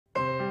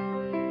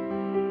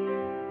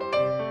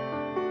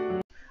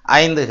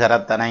ஐந்து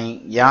கரத்தனை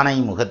யானை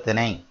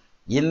முகத்தினை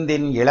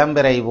இந்தின்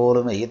இளம்பிறை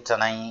போலும்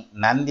ஈற்றனை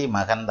நந்தி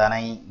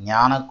மகந்தனை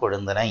ஞான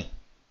கொழுந்தனை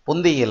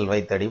புந்தியில்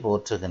வைத்தடி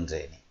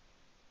போற்றுகின்றேனே.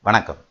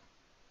 வணக்கம்.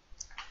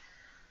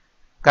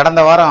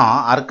 கடந்த வாரம்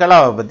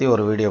அர்கலாவை பற்றி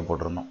ஒரு வீடியோ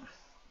போட்டிருந்தோம்.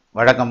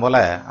 வழக்கம்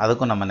போல்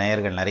அதுக்கும் நம்ம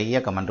நேயர்கள்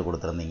நிறைய கமெண்ட்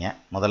கொடுத்துருந்தீங்க.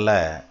 முதல்ல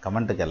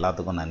கமெண்ட்டுக்கு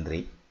எல்லாத்துக்கும்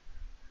நன்றி.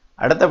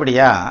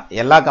 அடுத்தபடியாக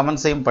எல்லா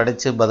கமெண்ட்ஸையும்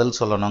படித்து பதில்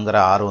சொல்லணுங்கிற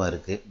ஆர்வம்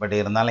இருக்குது. பட்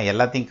இருந்தாலும்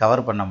எல்லாத்தையும்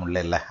கவர் பண்ண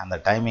முடியல. அந்த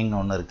டைமிங்னு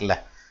ஒன்று இருக்குல்ல,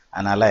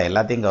 அதனால்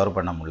எல்லாத்தையும் கவர்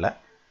பண்ண முடியல.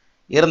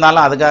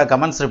 இருந்தாலும் அதுக்காக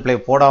கமெண்ட்ஸ் ரிப்ளை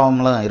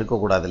போடாமலும்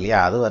இருக்கக்கூடாது இல்லையா?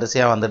 அது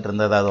வரிசையாக வந்துட்டு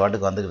இருந்தது, அது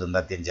வாட்டுக்கு வந்துக்கிட்டு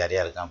இருந்தால்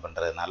ஜாலியாக இருக்கும்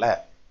அப்படின்றதுனால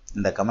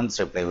இந்த கமெண்ட்ஸ்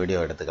ரிப்ளை வீடியோ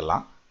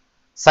எடுத்துக்கலாம்.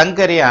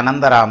 சங்கரி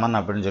அனந்தராமன்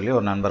அப்படின்னு சொல்லி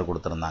ஒரு நண்பர்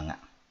கொடுத்துருந்தாங்க.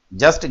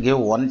 Just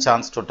give one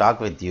chance to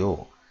talk with you.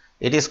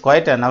 It is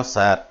quite enough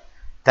sir.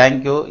 Thank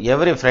you.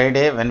 Every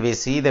Friday when we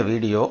see the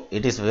video,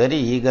 it is very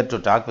eager to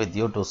talk with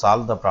you to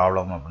solve the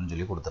problem அப்படின்னு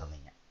சொல்லி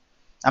கொடுத்துருந்தீங்க.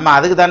 நம்ம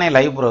அதுக்கு தானே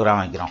live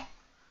program வைக்கிறோம்.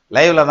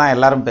 லைவில் தான்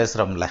எல்லாரும்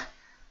பேசுகிறோம்ல,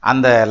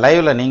 அந்த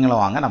லைவில்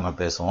நீங்களும் வாங்க, நம்ம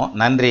பேசுவோம்.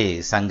 நன்றி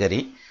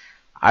சங்கரி.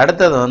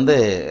 அடுத்தது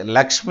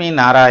லக்ஷ்மி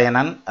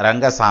நாராயணன்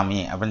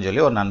ரங்கசாமி அப்படின்னு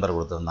சொல்லி ஒரு நண்பர்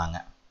கொடுத்துருந்தாங்க.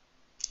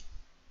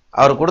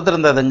 அவர்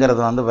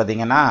கொடுத்துருந்ததுங்கிறது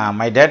பார்த்திங்கன்னா,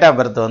 my dad of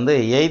birth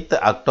 8th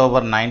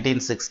October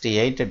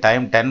 1968,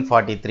 time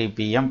 10:43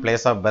 PM,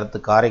 place of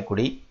birth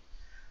Karaikudi.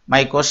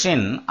 My question,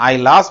 I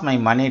lost my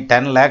money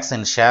 10 lakhs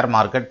in share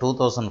market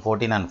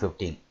 2014 and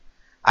 15.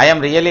 I am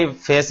really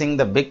facing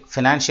the big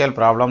financial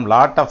problem,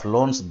 lot of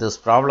loans, this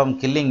problem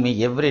killing me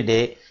every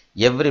day,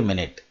 every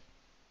minute.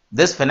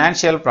 This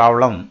financial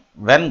problem,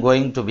 when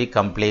going to be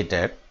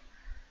completed?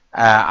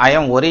 I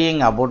am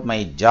worrying about my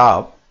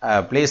job.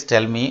 Please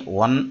tell me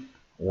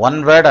one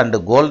word and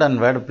golden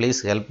word,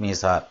 please help me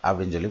sir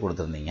அப்படின்னு சொல்லி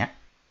கொடுத்துருந்தீங்க.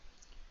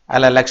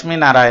 அதில் லக்ஷ்மி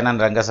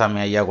நாராயணன் ரங்கசாமி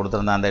ஐயா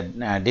கொடுத்துருந்த அந்த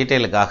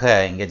டீட்டெயிலுக்காக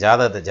இங்கே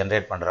ஜாதகத்தை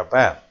generate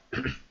பண்ணுறப்ப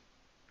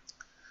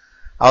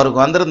அவருக்கு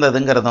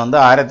வந்திருந்ததுங்கிறது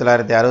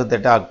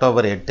 1968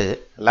 அக்டோபர் 8,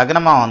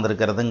 லக்னமாக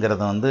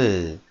வந்திருக்கிறதுங்கிறது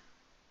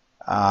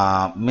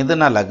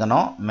மிதுன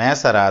லக்னம்,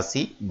 மேச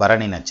ராசி,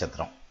 பரணி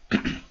நட்சத்திரம்.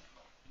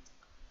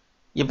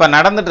 இப்போ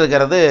நடந்துட்டு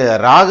இருக்கிறது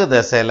ராகு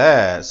தசையில்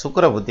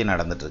சுக்கிர புத்தி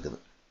நடந்துட்டு இருக்குது.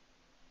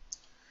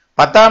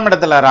 10ஆம்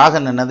இடத்துல ராகு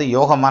நின்னது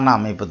யோகமான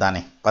அமைப்பு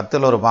தானே.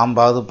 10ல் ஒரு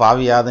பாம்பாவது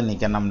பாவியாவது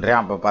நிற்கணும்ன்றேன்.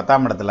 அப்போ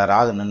 10ஆம் இடத்துல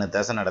ராகு நின்று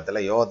தசை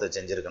இடத்துல யோகத்தை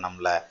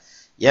செஞ்சுருக்கணும்ல.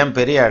 ஏன்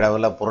பெரிய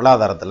அளவில்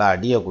பொருளாதாரத்தில்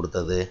அடியை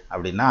கொடுத்தது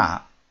அப்படின்னா,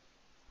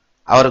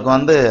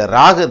 அவருக்கு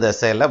ராகு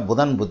தசையில்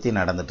புதன் புத்தி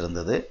நடந்துட்டு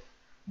இருந்தது.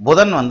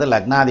 புதன்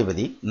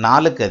லக்னாதிபதி,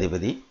 4க்கு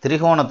அதிபதி,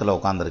 திரிகோணத்தில்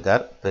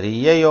உட்காந்துருக்கார்.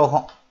 பெரிய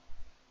யோகம்.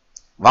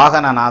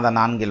 வாகனநாத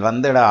 4ல்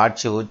வந்திட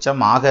ஆட்சி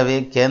உச்சம். ஆகவே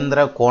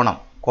கேந்திர கோணம்,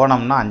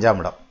 கோணம்னா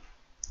 5ஆம் இடம்,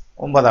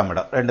 9ஆம்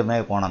இடம், ரெண்டுமே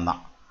கோணம் தான்.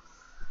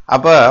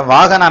 அப்போ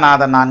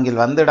வாகனநாதன் 4ல்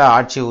வந்திட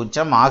ஆட்சி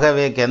உச்சம்.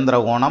 ஆகவே கேந்திர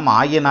கோணம்.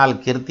 ஆயினால்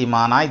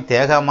கீர்த்திமானாய்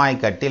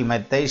தேகமாய் கட்டில்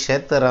மெத்தை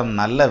சேத்திரம்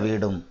நல்ல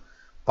வீடும்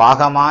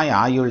பாகமாய்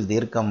ஆயுள்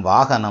தீர்க்கம்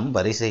வாகனம்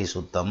வரிசை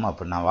சுத்தம்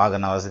அப்படின்னா,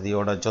 வாகன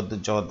வசதியோட சொத்து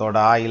சோத்தோட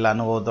ஆயுள்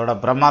அனுபவத்தோட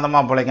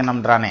பிரமாதமாக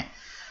பிழைக்கணும்ன்றானே.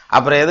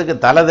 அப்புறம் எதுக்கு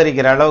தலை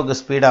தெரிக்கிற அளவுக்கு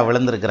ஸ்பீடாக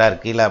விழுந்திருக்கிறார்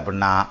கீழே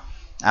அப்படின்னா,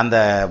 அந்த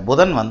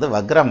புதன்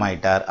வக்ரம்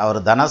ஆயிட்டார். அவர்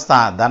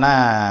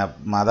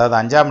அதாவது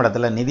 5ஆம்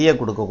இடத்துல நிதியை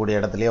கொடுக்கக்கூடிய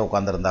இடத்துலையே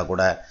உட்காந்துருந்தா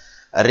கூட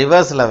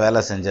ரிவர்ஸில்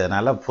வேலை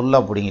செஞ்சதுனால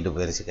ஃபுல்லாக பிடிங்கிட்டு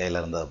போயிடுச்சு கையில்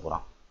இருந்தது பூரா.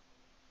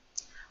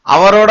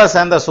 அவரோட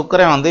சேர்ந்த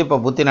சுக்கிரன் இப்போ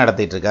புத்தி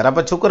நடத்திட்டு இருக்கார்.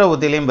 அப்போ சுக்கிர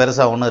புத்திலையும்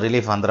பெருசாக ஒன்றும்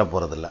ரிலீஃப் வந்துட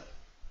போகிறதில்ல.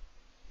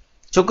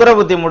 சுக்கிர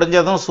புத்தி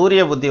முடிஞ்சதும்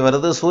சூரிய புத்தி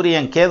வருது.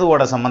 சூரியன்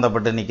கேதுவோட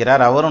சம்மந்தப்பட்டு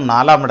நிற்கிறார். அவரும்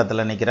 4ஆம்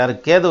இடத்துல நிற்கிறார்.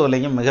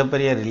 கேதுவிலையும்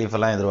மிகப்பெரிய ரிலீஃப்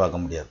எல்லாம்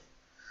எதிர்பார்க்க முடியாது.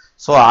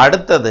 ஸோ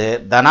அடுத்தது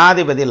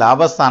தனாதிபதி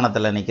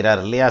லாபஸ்தானத்தில்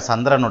நிற்கிறார் இல்லையா,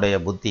 சந்திரனுடைய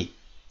புத்தி.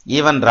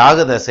 ஈவன்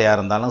ராகு தசையாக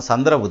இருந்தாலும்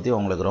சந்திர புத்தி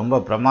உங்களுக்கு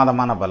ரொம்ப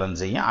பிரமாதமான பலன்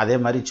செய்யும். அதே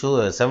மாதிரி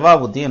செவ்வாய்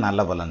புத்தியும்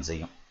நல்ல பலன்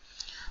செய்யும்.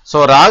 ஸோ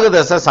ராகு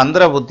தசை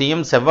சந்திர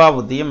புத்தியும் செவ்வாய்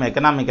புத்தியும்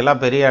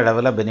எக்கனாமிக்கலாக பெரிய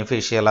அளவில்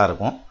பெனிஃபிஷியலாக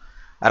இருக்கும்.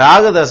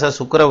 ராகு தசை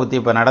சுக்கிர புத்தி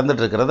இப்போ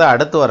நடந்துட்டு இருக்கிறது.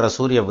 அடுத்து வர்ற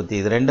சூரிய புத்தி,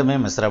 இது ரெண்டுமே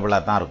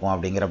மிஸ்ரபிளாக தான் இருக்கும்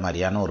அப்படிங்கிற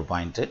மாதிரியான ஒரு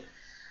பாயிண்ட்டு.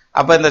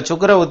 அப்போ இந்த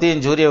சுக்கிர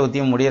புத்தியும் சூரிய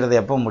புத்தியும் முடிகிறது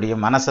எப்போ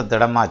முடியும்? மனசை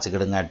திடமாக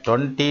வச்சுக்கிடுங்க.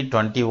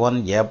 2021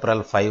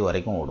 ஏப்ரல் 5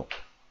 வரைக்கும் ஓடும்.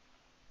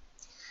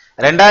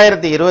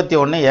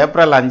 2021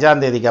 ஏப்ரல்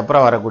 5ஆம் தேதிக்கு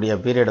அப்புறம் வரக்கூடிய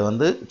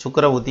பீரியட்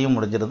சுக்கிர புத்தியும்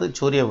முடிஞ்சிருது,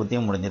 சூரிய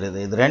புத்தியும் முடிஞ்சிருது.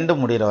 இது ரெண்டு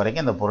முடிகிற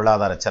வரைக்கும் இந்த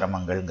பொருளாதார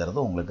சிரமங்கள்ங்கிறது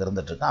உங்களுக்கு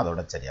இருந்துகிட்ருக்கும்.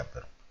 அதோட சரியாக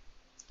போயிடும்.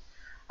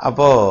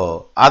 அப்போது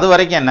அது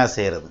வரைக்கும் என்ன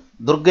செய்கிறது?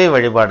 துர்க்கை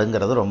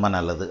வழிபாடுங்கிறது ரொம்ப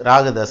நல்லது.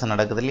 ராகு தசை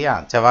நடக்குது இல்லையா,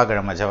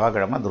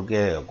 செவ்வாய்க்கிழமை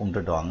துர்க்கையை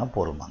கும்பிட்டுட்டு வாங்க,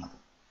 போருமானது.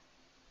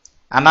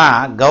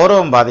 ஆனால்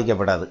கௌரவம்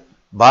பாதிக்கப்படாது.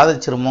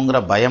 பாதிச்சிருமோங்கிற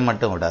பயம்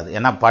மட்டும் விடாது.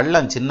 ஏன்னா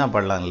பள்ளம் சின்ன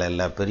பள்ளம்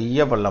இல்லை,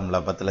 பெரிய பள்ளம் இல்லை.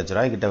 10 லட்ச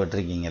ரூபாய்க்கிட்ட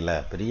விட்டுருக்கீங்கல்ல,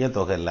 பெரிய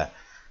தொகை இல்லை.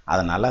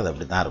 அதனால் அது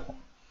அப்படி தான் இருக்கும்.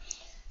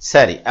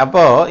 சரி,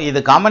 அப்போது இது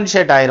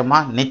காம்பன்சேட் ஆயிருமா?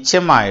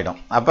 நிச்சயமாக ஆகிடும்.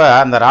 அப்போ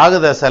அந்த ராகு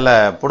தசையில்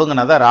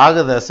பிடுங்கினதை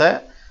ராகு தசை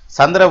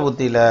சந்திர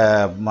புத்தியில்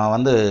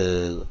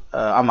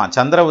ஆமாம்,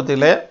 சந்திர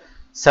புத்தியில்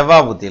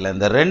செவ்வாய் புத்தியில்,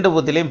 இந்த ரெண்டு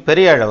புத்திலையும்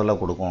பெரிய அளவில்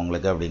கொடுக்கும்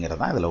உங்களுக்கு அப்படிங்கிறது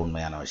தான் இதில்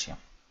உண்மையான விஷயம்.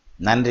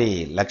 நன்றி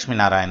லக்ஷ்மி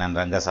நாராயணன்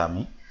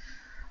ரங்கசாமி.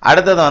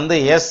 அடுத்தது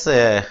எஸ்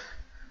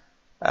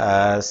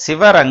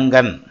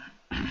சிவரங்கன்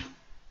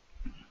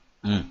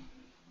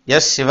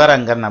எஸ்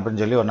சிவரங்கன்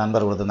அப்படின்னு சொல்லி ஒரு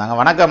நண்பர் கொடுத்துருந்தாங்க.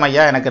 வணக்கம்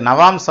ஐயா, எனக்கு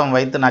நவாம்சம்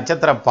வைத்து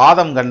நட்சத்திர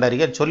பாதம்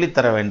கண்டறிய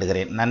சொல்லித்தர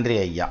வேண்டுகிறேன். நன்றி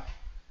ஐயா.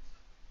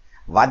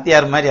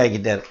 வாத்தியார் மாதிரி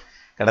ஆக்கிட்டார்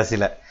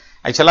கடைசியில்.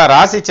 ஆக்சுவலாக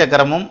ராசி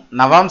சக்கரமும்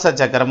நவாம்ச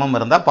சக்கரமும்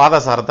இருந்தால்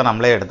பாதசாரத்தை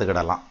நம்மளே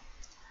எடுத்துக்கிடலாம்.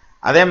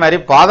 அதே மாதிரி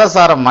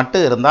பாதசாரம்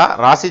மட்டும் இருந்தால்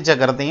ராசி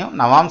சக்கரத்தையும்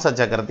நவாம்ச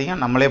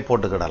சக்கரத்தையும் நம்மளே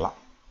போட்டுக்கிடலாம்.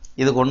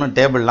 இதுக்கு ஒன்றும்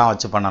டேபிள்லாம்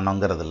வச்சு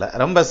பண்ணணுங்கிறது இல்லை.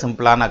 ரொம்ப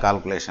சிம்பிளான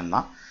கால்குலேஷன்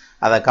தான்.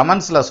 அதை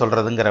கமெண்ட்ஸில்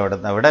சொல்கிறதுங்கிற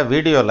விட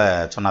வீடியோவில்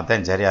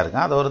சொன்னாதான் சரியாக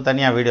இருக்கும். அது ஒரு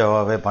தனியாக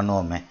வீடியோவாகவே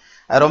பண்ணுவோமே.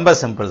 அது ரொம்ப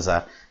சிம்பிள்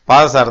சார்.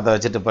 பாதசாரத்தை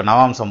வச்சுட்டு இப்போ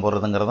நவாம்சம்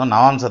போடுறதுங்கிறதும்,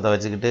 நவாம்சத்தை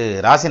வச்சுக்கிட்டு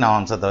ராசி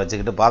நவாம்சத்தை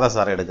வச்சுக்கிட்டு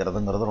பாதசாரம்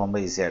எடுக்கிறதுங்கிறதும் ரொம்ப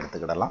ஈஸியாக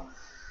எடுத்துக்கிடலாம்.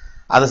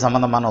 அது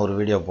சம்மந்தமான ஒரு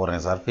வீடியோ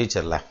போடுறேன் சார்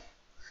ஃபியூச்சரில்.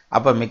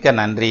 அப்போ மிக்க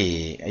நன்றி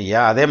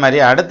ஐயா. அதே மாதிரி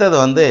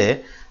அடுத்தது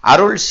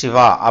அருள்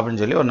சிவா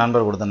அப்படின்னு சொல்லி ஒரு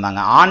நண்பர்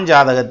கொடுத்துருந்தாங்க. ஆண்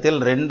ஜாதகத்தில்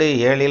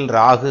 2-7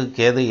 ராகு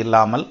கேது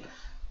இல்லாமல்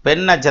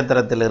பெண்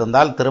நட்சத்திரத்தில்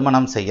இருந்தால்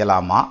திருமணம்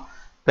செய்யலாமா?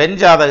 பெண்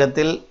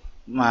ஜாதகத்தில்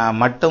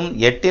மட்டும்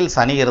 8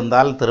 சனி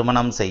இருந்தால்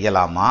திருமணம்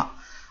செய்யலாமா?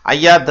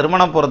 ஐயா,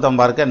 திருமண பொருத்தம்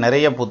பார்க்க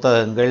நிறைய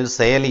புத்தகங்கள்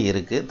செயலி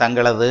இருக்குது.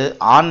 தங்களது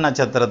ஆண்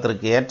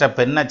நட்சத்திரத்திற்கு ஏற்ற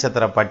பெண்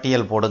நட்சத்திர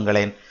பட்டியல்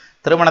போடுங்களேன்.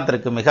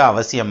 திருமணத்திற்கு மிக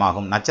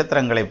அவசியமாகும்.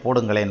 நட்சத்திரங்களை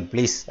போடுங்களேன்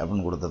ப்ளீஸ்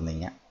அப்படின்னு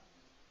கொடுத்துருந்தீங்க.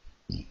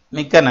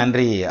 மிக்க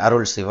நன்றி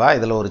அருள் சிவா.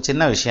 இதில் ஒரு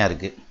சின்ன விஷயம்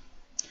இருக்குது.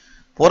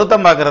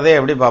 பொருத்தம் பார்க்குறதே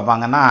எப்படி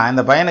பார்ப்பாங்கன்னா,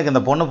 இந்த பையனுக்கு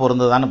இந்த பொண்ணு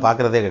பொருந்துதான்னு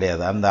பார்க்குறதே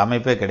கிடையாது. அந்த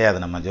அமைப்பே கிடையாது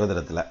நம்ம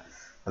ஜோதிடத்தில்.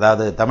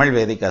 அதாவது தமிழ்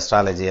வேதிக்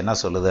அஸ்ட்ராலஜி என்ன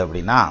சொல்லுது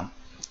அப்படின்னா,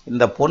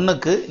 இந்த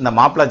பொண்ணுக்கு இந்த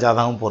மாப்பிள்ளை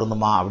ஜாதகம்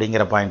பொருந்துமா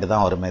அப்படிங்கிற பாயிண்ட்டு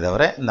தான் வருமே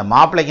தவிர, இந்த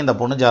மாப்பிள்ளைக்கு இந்த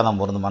பொண்ணு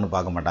ஜாதகம் பொருந்துமான்னு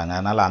பார்க்க மாட்டாங்க.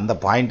 அதனால் அந்த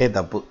பாயிண்ட்டே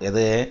தப்பு.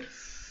 எது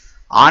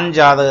ஆண்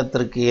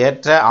ஜாதகத்திற்கு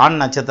ஏற்ற ஆண்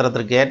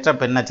நட்சத்திரத்திற்கு ஏற்ற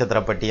பெண் நட்சத்திர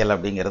பட்டியல்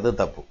அப்படிங்கிறது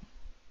தப்பு.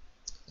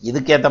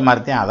 இதுக்கேற்ற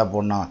மாதிரி தான் அதை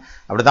பொண்ணும்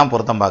அப்படி தான்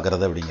பொருத்தம்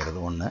பார்க்குறது அப்படிங்கிறது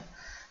ஒன்று.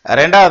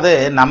 ரெண்டாவது,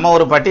 நம்ம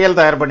ஒரு பட்டியல்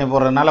தயார் பண்ணி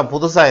போடுறதுனால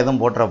புதுசாக எதுவும்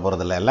போட்டுற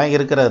போகிறதில்ல, எல்லாம்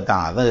இருக்கிறது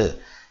தான். அது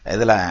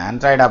இதில்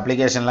ஆண்ட்ராய்டு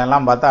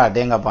அப்ளிகேஷன்லாம் பார்த்தா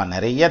அடேங்கப்பா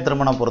நிறைய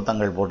திருமண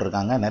பொருத்தங்கள்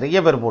போட்டிருக்காங்க, நிறைய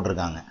பேர்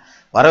போட்டிருக்காங்க.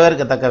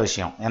 வரவேற்கத்தக்க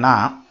விஷயம். ஏன்னா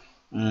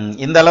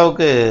இந்த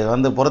அளவுக்கு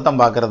பொருத்தம்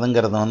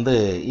பார்க்குறதுங்கிறது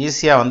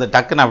ஈஸியாக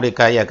டக்குன்னு அப்படி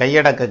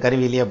கையடக்க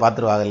கருவியிலேயே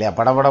பார்த்துருவாங்க இல்லையா,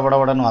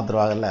 படபடன்னு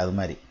பார்த்துருவாங்கல்ல. அது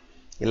மாதிரி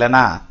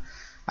இல்லைன்னா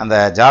அந்த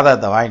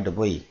ஜாதகத்தை வாங்கிட்டு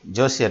போய்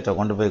ஜோசியர்கிட்ட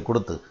கொண்டு போய்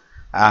கொடுத்து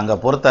அங்கே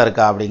பொருத்தம்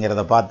இருக்கா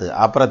அப்படிங்கிறத பார்த்து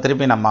அப்புறம்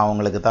திருப்பி நம்ம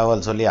அவங்களுக்கு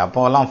தகவல் சொல்லி,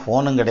 அப்போவெல்லாம்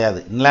ஃபோனும் கிடையாது,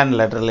 இன்லேண்ட்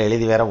லெட்டரில்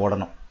எழுதி வேற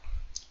போடணும்.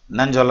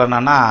 என்னன்னு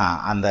சொல்லணும்னா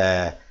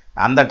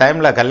அந்த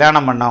டைமில்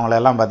கல்யாணம்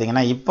பண்ணவங்களெல்லாம்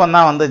பார்த்தீங்கன்னா இப்போ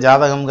தான்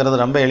ஜாதகம்ங்கிறது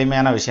ரொம்ப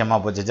எளிமையான விஷயமா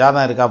போச்சு.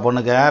 ஜாதகம் இருக்கா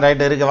பொண்ணுக்கு,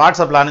 ரைட்டு இருக்குது,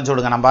 வாட்ஸ்அப்பில் அனுப்பிச்சி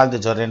விடுங்க, நான்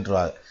பார்த்துட்டு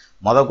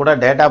சொல்கிறேன்ட்டுருவாங்க. கூட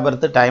டேட் ஆஃப்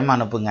பர்த் டைம்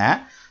அனுப்புங்க,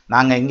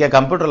 நாங்கள் இங்கே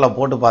கம்ப்யூட்டரில்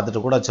போட்டு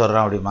பார்த்துட்டு கூட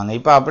சொல்கிறோம் அப்படிம்பாங்க.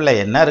 இப்போ அப்படி இல்லை,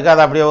 என்ன இருக்குது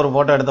அதை அப்படியே ஒரு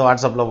ஃபோட்டோ எடுத்து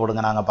வாட்ஸ்அப்பில்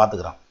போடுங்க, நாங்கள்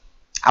பார்த்துக்குறோம்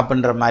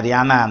அப்படின்ற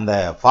மாதிரியான அந்த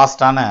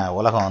ஃபாஸ்ட்டான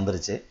உலகம்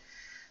வந்துருச்சு.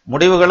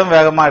 முடிவுகளும்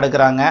வேகமாக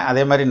எடுக்கிறாங்க.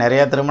 அதே மாதிரி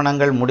நிறையா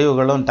திருமணங்கள்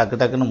முடிவுகளும்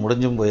டக்குன்னு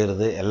முடிஞ்சும்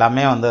போயிடுது.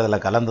 எல்லாமே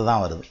அதில் கலந்து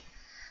தான் வருது.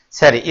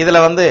 சரி,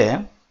 இதில்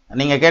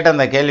நீங்கள் கேட்ட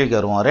அந்த கேள்விக்கு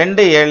வருவோம்.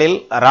 2-7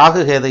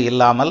 ராகு கேது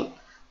இல்லாமல்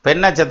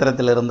பெண்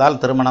நட்சத்திரத்தில் இருந்தால்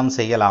திருமணம்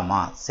செய்யலாமா?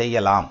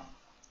 செய்யலாம்.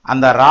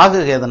 அந்த ராகு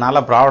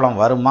கேதுனால ப்ராப்ளம்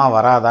வருமா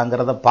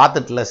வராதாங்கிறத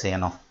பார்த்துட்டுல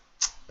செய்யணும்.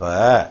 இப்போ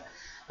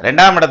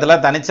 2ஆம் இடத்துல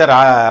தனிச்ச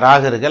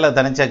ராகு இருக்குது, இல்லை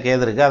தனிச்ச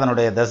கேது இருக்குது,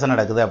 அதனுடைய தசை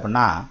நடக்குது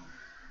அப்படின்னா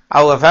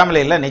அவங்க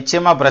ஃபேமிலியில்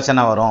நிச்சயமாக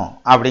பிரச்சனை வரும்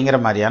அப்படிங்கிற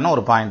மாதிரியான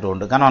ஒரு பாயிண்ட்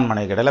உண்டு. கணவன்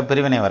மனைவி கடையில்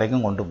பிரிவினை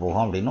வரைக்கும் கொண்டு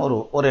போகும் அப்படின்னு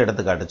ஒரு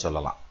எடுத்துக்காட்டு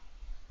சொல்லலாம்.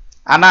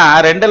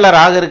 ஆனால் 2ல்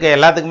ராகு இருக்க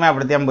எல்லாத்துக்குமே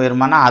அப்படித்தான்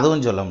போயிருமானா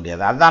அதுவும் சொல்ல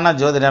முடியாது. அதுதானே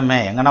ஜோதிடமே,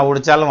 எங்கன்னா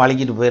உடிச்சாலும்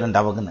வலிக்கிட்டு போயிடும்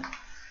டபக்குன்னு.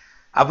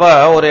 அப்போ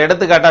ஒரு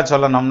எடுத்துக்காட்டாக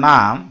சொல்லணும்னா,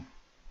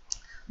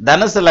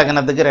 தனுசு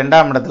லக்னத்துக்கு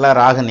 2ஆம் இடத்துல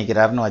ராகு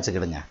நிற்கிறாருன்னு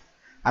வச்சுக்கிடுங்க.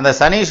 அந்த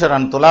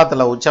சனீஸ்வரன்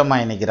துலாத்தில்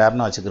உச்சமாய்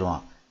நிற்கிறாருன்னு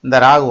வச்சுக்கிடுவோம். இந்த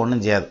ராகு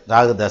ஒன்றும் செய்யாது,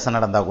 ராகு தசை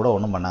நடந்தால் கூட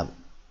ஒன்றும் பண்ணாது.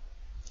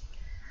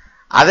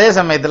 அதே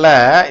சமயத்தில்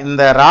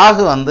இந்த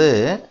ராகு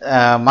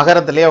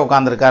மகரத்திலே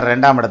உட்காந்துருக்கார்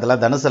 2ஆம் இடத்துல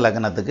தனுசு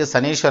லக்னத்துக்கு.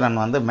 சனீஸ்வரன்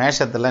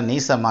மேஷத்தில்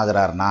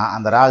நீசமாகிறார்னா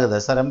அந்த ராகு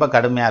தசை ரொம்ப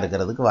கடுமையாக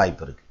இருக்கிறதுக்கு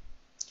வாய்ப்பு இருக்குது.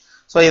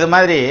 ஸோ இது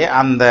மாதிரி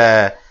அந்த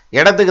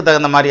இடத்துக்கு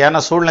தகுந்த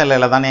மாதிரியான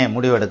சூழ்நிலையில் தானே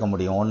முடிவு எடுக்க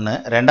முடியும். ஒன்று.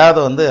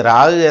 ரெண்டாவது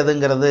ராகு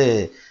எதுங்கிறது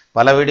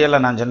பல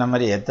வீடியோவில் நான் சொன்ன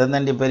மாதிரி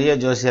எத்தனை பெரிய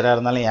ஜோசியராக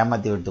இருந்தாலும்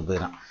ஏமாற்றி விட்டு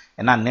போயிடும்.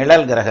 ஏன்னா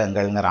நிழல்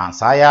கிரகங்கள்ங்கிறான்,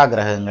 சாயா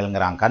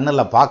கிரகங்கள்ங்கிறான்,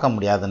 கண்ணில் பார்க்க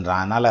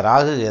முடியாதுன்றான். அதனால்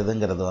ராகு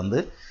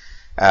எதுங்கிறது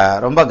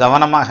ரொம்ப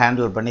கவனமாக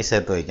ஹேண்டில் பண்ணி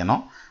சேர்த்து வைக்கணும்.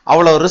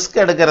 அவ்வளோ ரிஸ்க்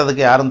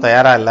எடுக்கிறதுக்கு யாரும்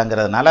தயாராக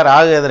இல்லைங்கிறதுனால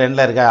ராகு எது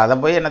 2ல் இருக்கா, அதை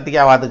போய்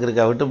என்னத்துக்கே வாத்துக்கு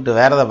இருக்கா, விட்டு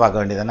வேறு எதை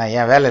பார்க்க வேண்டியதுன்னா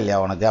ஏன் வேலை இல்லையா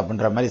உனக்கு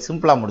அப்படின்ற மாதிரி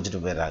சிம்பிளாக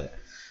முடிச்சுட்டு போயிடுறாங்க.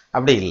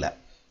 அப்படி இல்லை,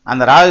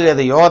 அந்த ராகு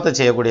எது யோகத்தை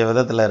செய்யக்கூடிய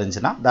விதத்தில்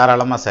இருந்துச்சுன்னா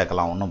தாராளமாக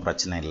சேர்க்கலாம், ஒன்றும்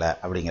பிரச்சனை இல்லை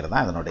அப்படிங்கிறது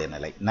தான் இதனுடைய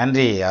நிலை.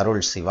 நன்றி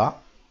அருள் சிவா.